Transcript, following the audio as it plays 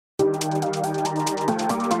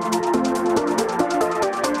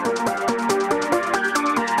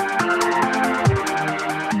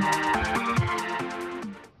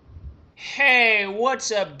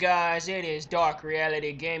What's up, guys? It is Dark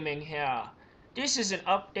Reality Gaming here. This is an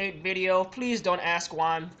update video. Please don't ask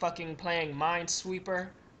why I'm fucking playing Minesweeper.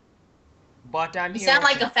 But You sound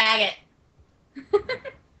like a faggot.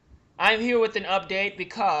 I'm here with an update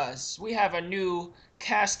because we have a new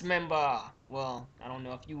cast member. Well, I don't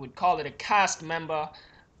know if you would call it a cast member,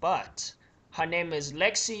 but her name is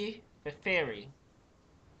Lexi Feferi.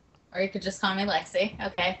 Or you could just call me Lexi.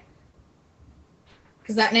 Okay.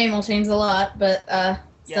 Because that name will change a lot, but, Yeah,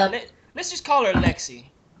 so let's just call her Lexi.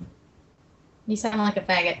 you sound like a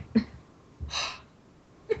faggot.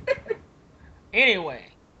 Anyway,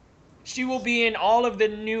 she will be in all of the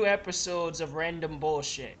new episodes of Random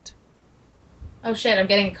Bullshit. Oh shit, I'm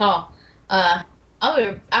getting a call.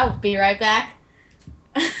 I'll be right back.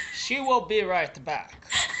 She will be right back.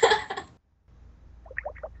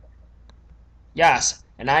 Yes,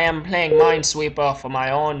 and I am playing Minesweeper for my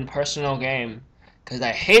own personal game. Cause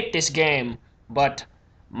I hate this game, but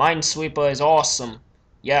Minesweeper is awesome.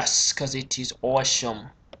 Yes, cause it is awesome.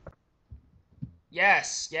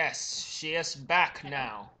 Yes, she is back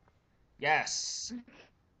now. Yes.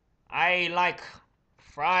 I like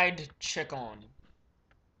fried chicken.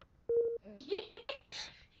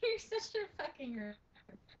 You're such a fucking...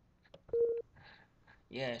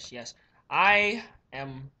 Yes. I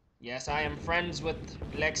am I am friends with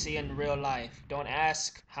Lexi in real life. Don't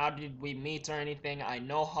ask how did we meet or anything. I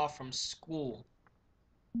know her from school.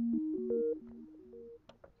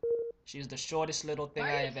 She's the shortest little thing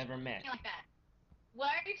I have ever met. Like that? Why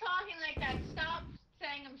are you talking like that? Stop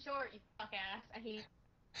saying I'm short, you fuck ass. I hate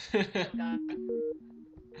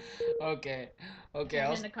Okay.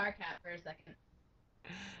 Turned into car cat for a second.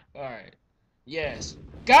 Alright. Yes.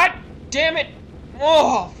 God damn it!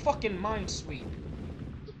 Oh, fucking Minesweep.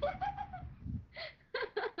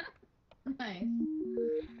 Nice.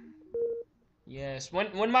 Yes.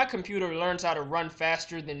 When my computer learns how to run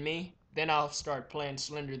faster than me, then I'll start playing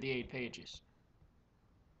Slender the 8 Pages.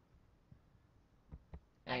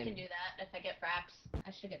 I can do that if I get Fraps.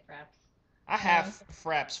 I should get Fraps. I have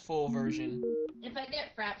Fraps full version. If I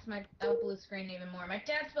get Fraps, I'll blue screen even more. My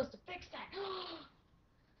dad's supposed to fix that.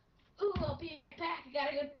 Ooh, I'll be back. I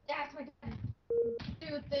gotta go ask my dad to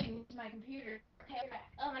do a thing to my computer.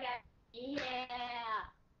 Oh my god. Yeah.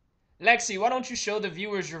 Lexi, why don't you show the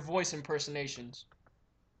viewers your voice impersonations?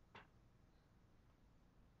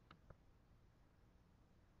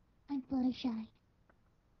 I'm Fluttershy.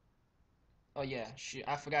 Oh yeah,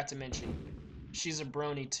 I forgot to mention. She's a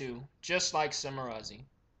brony too, just like Samarazi.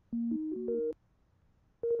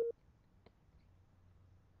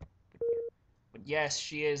 But yes,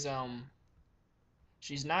 she is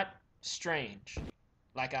she's not strange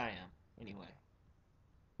like I am anyway.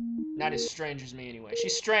 Not as strange as me anyway.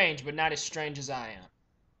 She's strange, but not as strange as I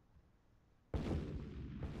am.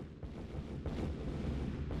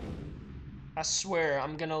 I swear,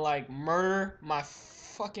 I'm gonna like murder my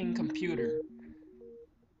fucking computer.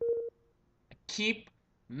 I keep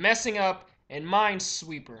messing up in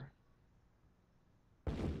Minesweeper.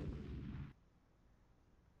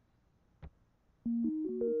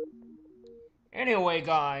 Anyway,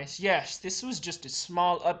 guys, yes, this was just a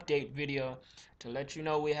small update video to let you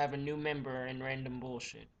know we have a new member in Random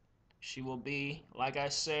Bullshit. She will be, like I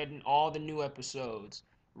said, in all the new episodes.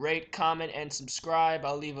 Rate, comment, and subscribe.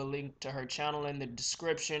 I'll leave a link to her channel in the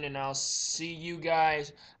description, and I'll see you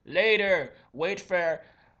guys later. Wait for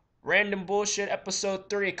Random Bullshit episode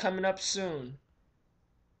 3 coming up soon.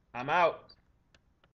 I'm out.